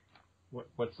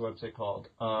the website called?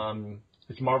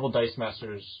 It's Marvel Dice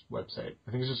Masters website.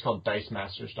 I think it's just called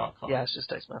dicemasters.com. Yeah, it's just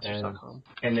dicemasters.com.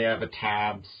 And they have a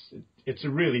tabs. It's a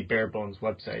really bare bones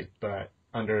website, but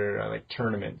under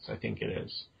tournaments, I think it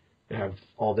is. They have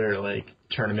all their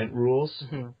tournament rules.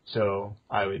 Mm-hmm. So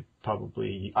I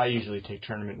usually take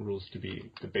tournament rules to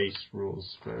be the base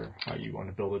rules for how you want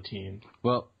to build a team.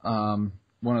 Well,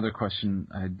 one other question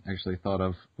I actually thought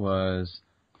of was,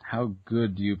 how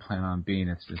good do you plan on being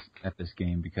at this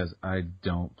game? Because I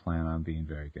don't plan on being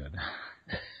very good.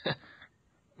 I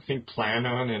think plan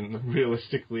on and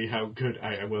realistically how good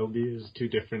I will be is 2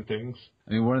 different things.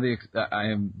 I mean, I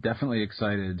am definitely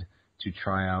excited to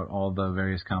try out all the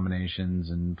various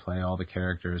combinations and play all the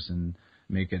characters and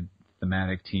make a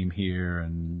thematic team here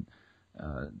and,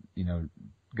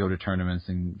 go to tournaments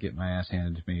and get my ass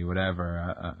handed to me,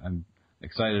 whatever. I'm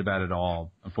excited about it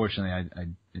all. Unfortunately, I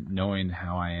knowing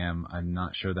how I am, I'm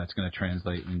not sure that's going to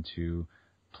translate into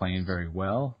playing very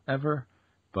well ever,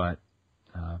 but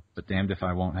damned if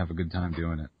I won't have a good time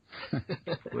doing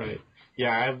it. Right.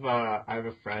 Yeah, I have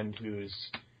a friend who's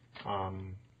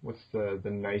what's the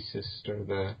nicest or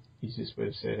the easiest way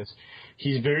to say this?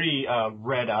 He's very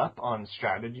read up on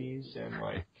strategies and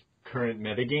current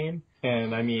metagame.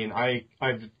 And I mean,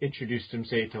 I've introduced him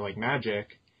to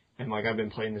Magic, and I've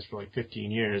been playing this for 15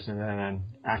 years, and then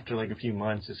after a few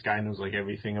months, this guy knows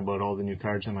everything about all the new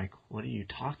cards. I'm like, what are you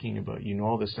talking about? You know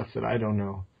all the stuff that I don't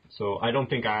know. So I don't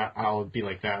think I'll be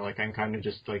like that. I'm kind of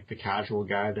just the casual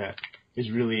guy that is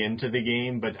really into the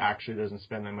game, but actually doesn't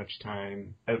spend that much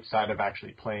time outside of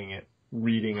actually playing it,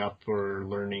 reading up or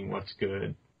learning what's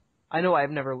good. I know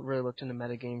I've never really looked into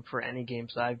metagame for any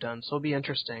games that I've done, so it'll be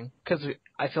interesting. Because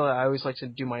I feel like I always like to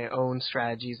do my own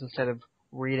strategies instead of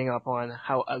reading up on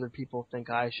how other people think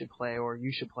I should play or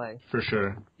you should play. For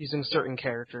sure. Using certain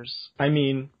characters. I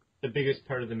mean, the biggest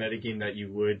part of the metagame that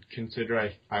you would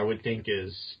consider, I would think,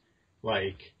 is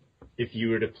if you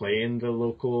were to play in the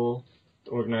local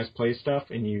organized play stuff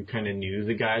and you kind of knew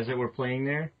the guys that were playing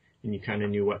there and you kind of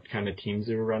knew what kind of teams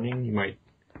they were running, you might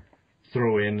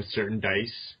throw in certain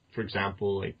dice. For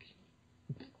example,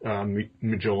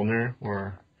 Mjolnir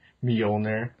or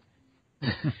Mjolnir.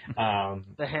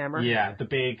 The hammer? Yeah, the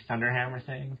big thunder hammer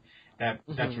thing.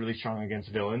 That's really strong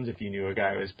against villains. If you knew a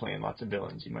guy who was playing lots of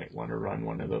villains, you might want to run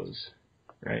one of those,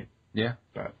 right? Yeah.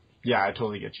 But, yeah, I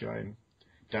totally get you. I'm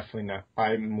definitely not.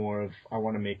 I'm more of, I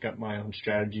want to make up my own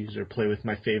strategies or play with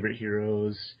my favorite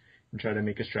heroes and try to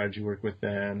make a strategy work with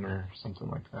them or something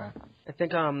like that. I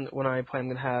think when I play, I'm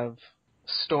going to have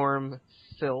Storm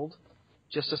filled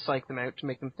just to psych them out, to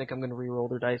make them think I'm going to re-roll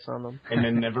their dice on them. And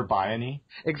then never buy any?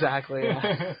 Exactly,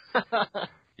 yeah.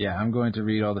 Yeah, I'm going to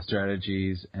read all the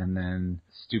strategies and then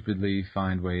stupidly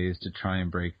find ways to try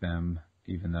and break them,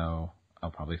 even though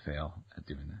I'll probably fail at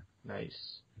doing that.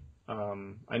 Nice.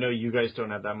 I know you guys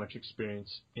don't have that much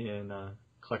experience in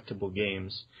collectible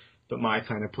games, but my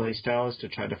kind of play style is to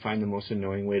try to find the most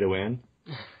annoying way to win.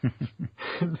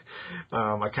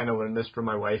 I kind of learned this from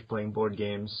my wife playing board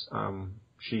games.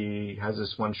 She has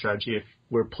this one strategy. If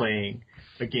we're playing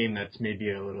a game that's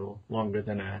maybe a little longer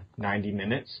than 90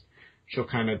 minutes, she'll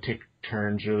kind of take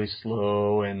turns really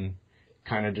slow and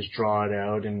kind of just draw it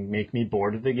out and make me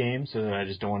bored of the game so that I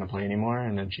just don't want to play anymore,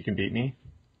 and then she can beat me.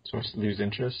 So I lose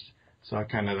interest. So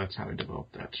that's how I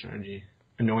developed that strategy.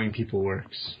 Annoying people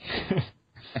works.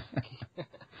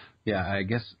 Yeah, I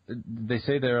guess they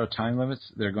say there are time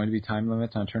limits. There are going to be time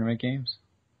limits on tournament games?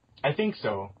 I think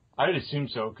so. I would assume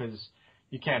so, because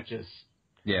you can't just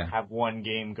have one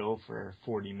game go for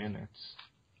 40 minutes.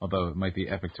 Although it might be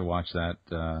epic to watch that.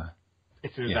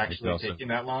 If it was actually taking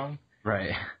that long?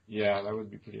 Right. Yeah, that would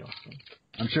be pretty awesome.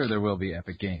 I'm sure there will be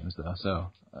epic games, though,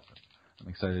 so I'm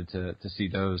excited to see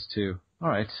those, too. All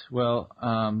right. Well,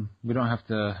 we don't have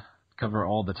to cover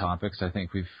all the topics. I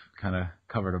think we've kind of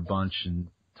covered a bunch and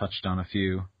touched on a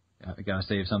few. I got to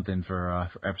save something for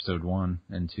episode 1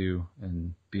 and 2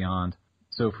 and beyond.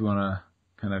 So if we want to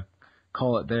kind of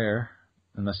call it there,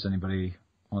 unless anybody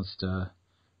wants to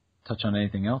touch on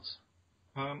anything else.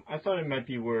 I thought it might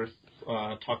be worth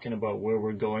talking about where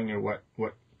we're going or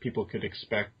what people could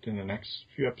expect in the next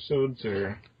few episodes,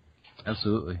 or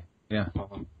absolutely, yeah,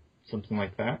 something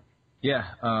like that. Yeah,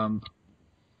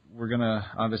 we're gonna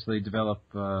obviously develop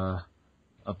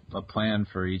a plan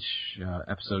for each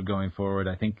episode going forward.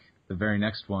 I think the very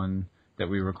next one that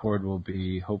we record will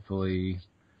be hopefully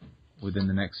within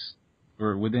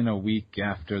a week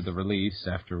after the release,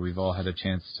 after we've all had a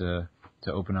chance to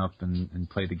open up and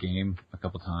play the game a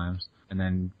couple times, and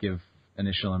then give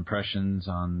initial impressions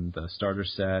on the starter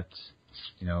set,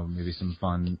 maybe some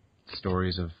fun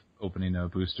stories of opening a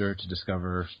booster to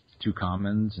discover 2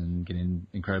 commons and getting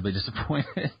incredibly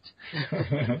disappointed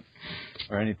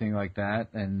or anything like that,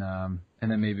 and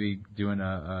then maybe doing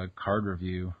a card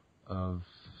review of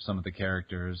some of the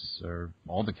characters or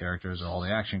all the characters or all the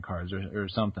action cards or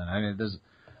something. I mean, there's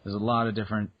a lot of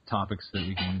different topics that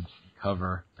we can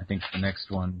cover. I think the next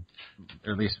one,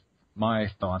 or at least my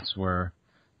thoughts were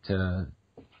to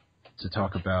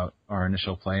talk about our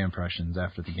initial play impressions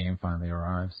after the game finally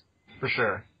arrives. For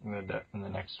sure, in the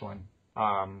next one.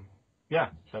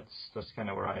 That's kind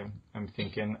of where I'm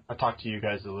thinking. I talked to you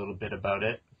guys a little bit about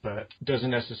it, but it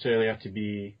doesn't necessarily have to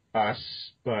be us.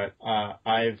 But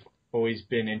I've always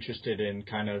been interested in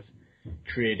kind of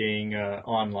creating an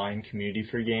online community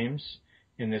for games.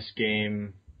 And this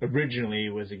game originally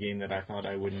was a game that I thought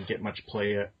I wouldn't get much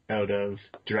play out of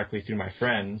directly through my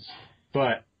friends.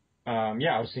 But I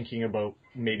was thinking about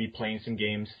maybe playing some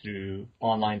games through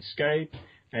online Skype.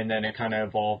 And then it kind of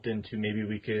evolved into maybe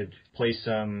we could play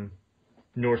some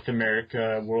North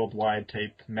America worldwide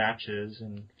type matches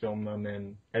and film them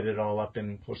and edit it all up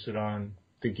and post it on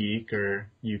The Geek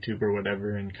or YouTube or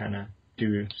whatever, and kind of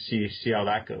see how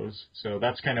that goes. So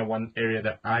that's kind of one area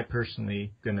that I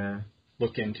personally gonna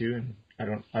look into, and I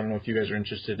don't know if you guys are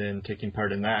interested in taking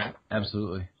part in that.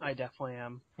 Absolutely. I definitely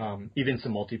am. Even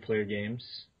some multiplayer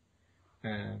games.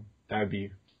 That would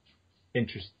be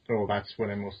that's what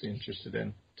I'm mostly interested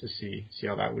in, to see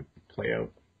how that would play out.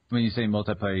 When you say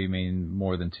multiplayer, you mean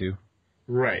more than 2?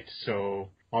 Right. So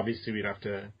obviously we'd have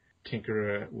to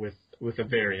tinker with a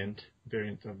variant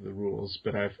of the rules,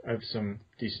 but I've some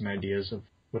decent ideas of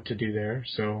what to do there.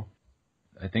 So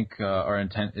I think our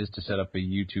intent is to set up a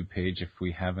YouTube page if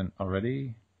we haven't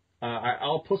already.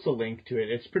 I'll post a link to it.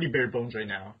 It's pretty bare bones right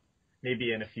now.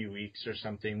 Maybe in a few weeks or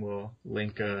something we'll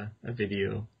link a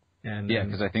video. Yeah,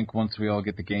 because I think once we all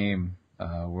get the game,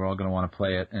 we're all going to want to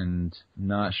play it, and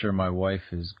not sure my wife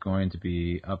is going to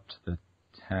be up to the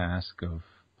task of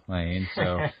playing,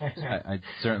 so I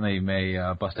certainly may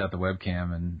bust out the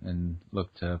webcam and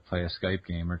look to play a Skype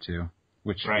game or 2,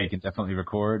 which we can definitely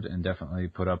record and definitely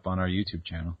put up on our YouTube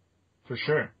channel. For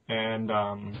sure, and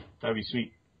that'd be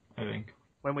sweet, I think.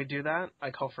 When we do that,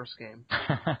 I call first game.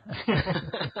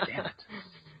 Damn it.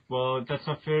 Well, that's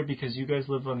not fair because you guys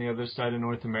live on the other side of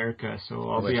North America, so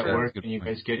I'll be at work and you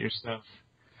guys get your stuff.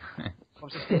 I'll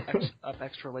just get up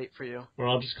extra late for you. Or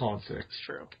I'll just call in sick.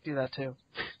 True. Do that too.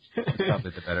 That's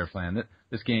probably the better plan.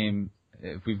 This game,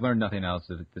 if we've learned nothing else,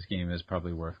 this game is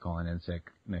probably worth calling in sick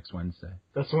next Wednesday.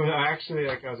 That's when I actually,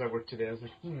 I was at work today, I was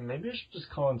like, maybe I should just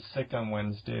call in sick on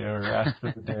Wednesday or ask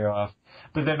for the day off.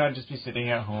 But then I'd just be sitting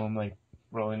at home, like,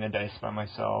 rolling the dice by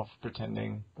myself,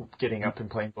 pretending, getting up and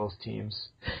playing both teams.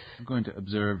 I'm going to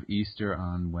observe Easter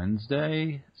on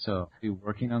Wednesday, so I'll be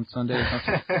working on Sunday or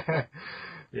something.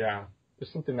 Yeah.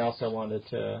 There's something else I wanted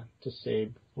to say.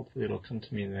 Hopefully it'll come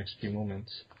to me in the next few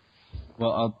moments.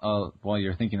 Well, I'll while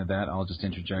you're thinking of that, I'll just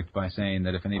interject by saying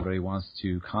that if anybody wants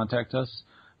to contact us,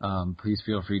 please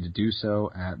feel free to do so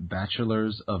at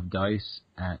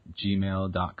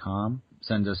bachelorsofdice@gmail.com.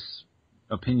 Send us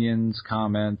opinions,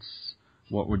 comments,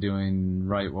 what we're doing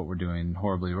right, what we're doing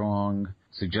horribly wrong,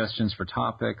 suggestions for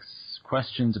topics,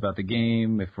 questions about the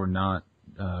game if we're not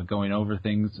going over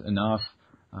things enough.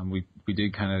 We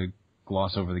did kind of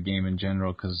gloss over the game in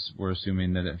general because we're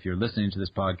assuming that if you're listening to this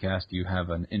podcast, you have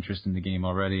an interest in the game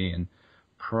already and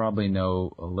probably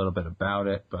know a little bit about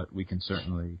it, but we can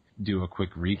certainly do a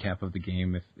quick recap of the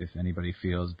game if anybody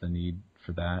feels the need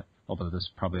for that, although there's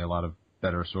probably a lot of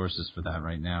better sources for that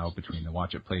right now between the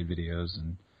Watch It Played videos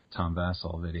and Tom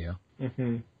Vassal video.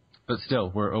 Mm-hmm. But still,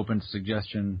 we're open to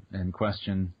suggestion and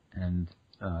question, and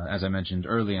as I mentioned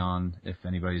early on, if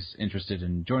anybody's interested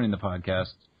in joining the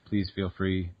podcast, please feel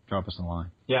free, drop us a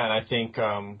line. Yeah, and I think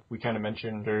we kind of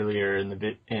mentioned earlier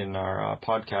in our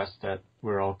podcast that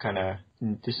we're all kind of,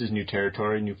 this is new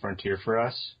territory, new frontier for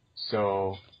us.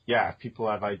 So, yeah, if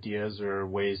people have ideas or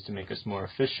ways to make us more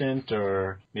efficient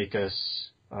or make us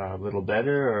a little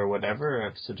better or whatever,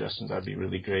 have suggestions, that'd be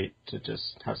really great to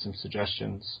just have some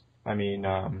suggestions. I mean,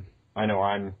 I know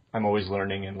I'm always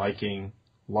learning and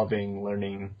loving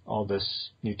learning all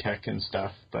this new tech and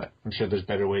stuff, but I'm sure there's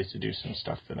better ways to do some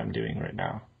stuff that I'm doing right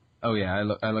now. Oh yeah,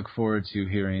 I look forward to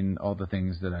hearing all the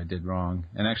things that I did wrong,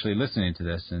 and actually listening to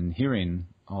this and hearing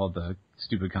all the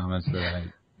stupid comments that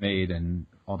I made and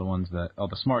all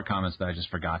the smart comments that I just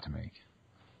forgot to make.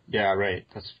 Yeah, right.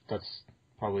 That's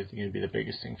probably going to be the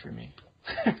biggest thing for me.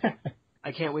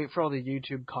 I can't wait for all the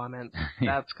YouTube comments.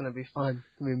 That's going to be fun.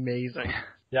 It's going to be amazing.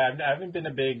 Yeah, I haven't been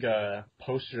a big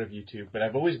poster of YouTube, but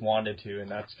I've always wanted to, and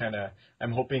that's kind of,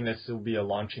 I'm hoping this will be a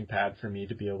launching pad for me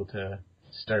to be able to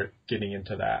start getting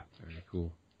into that. Very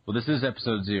cool. Well, this is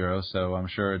episode 0, so I'm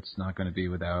sure it's not going to be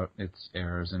without its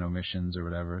errors and omissions or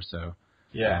whatever. So,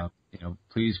 yeah,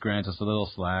 please grant us a little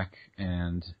slack,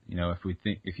 and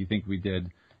if you think we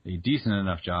did a decent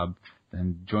enough job,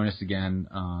 then join us again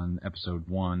on episode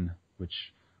 1,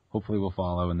 which hopefully will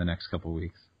follow in the next couple of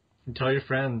weeks. And tell your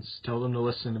friends. Tell them to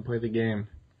listen and play the game.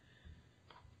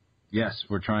 Yes,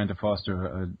 we're trying to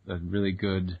foster a really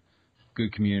good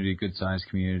community, good-sized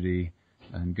community,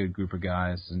 and good group of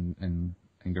guys and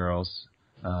girls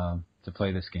to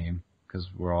play this game because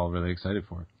we're all really excited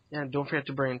for it. Yeah, don't forget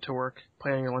to bring it to work.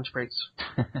 Play on your lunch breaks.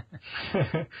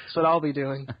 That's what I'll be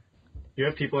doing. You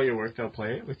have people at your work that'll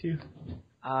play it with you?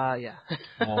 Yeah.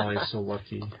 Oh, you're so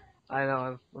lucky. I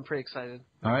know. I'm pretty excited.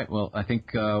 All right. Well, I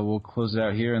think we'll close it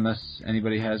out here unless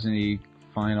anybody has any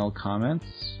final comments.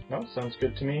 No, sounds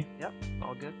good to me. Yep,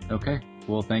 all good. Okay.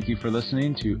 Well, thank you for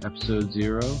listening to episode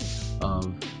 0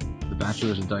 of the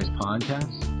Bachelors of Dice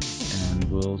podcast, and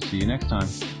we'll see you next time.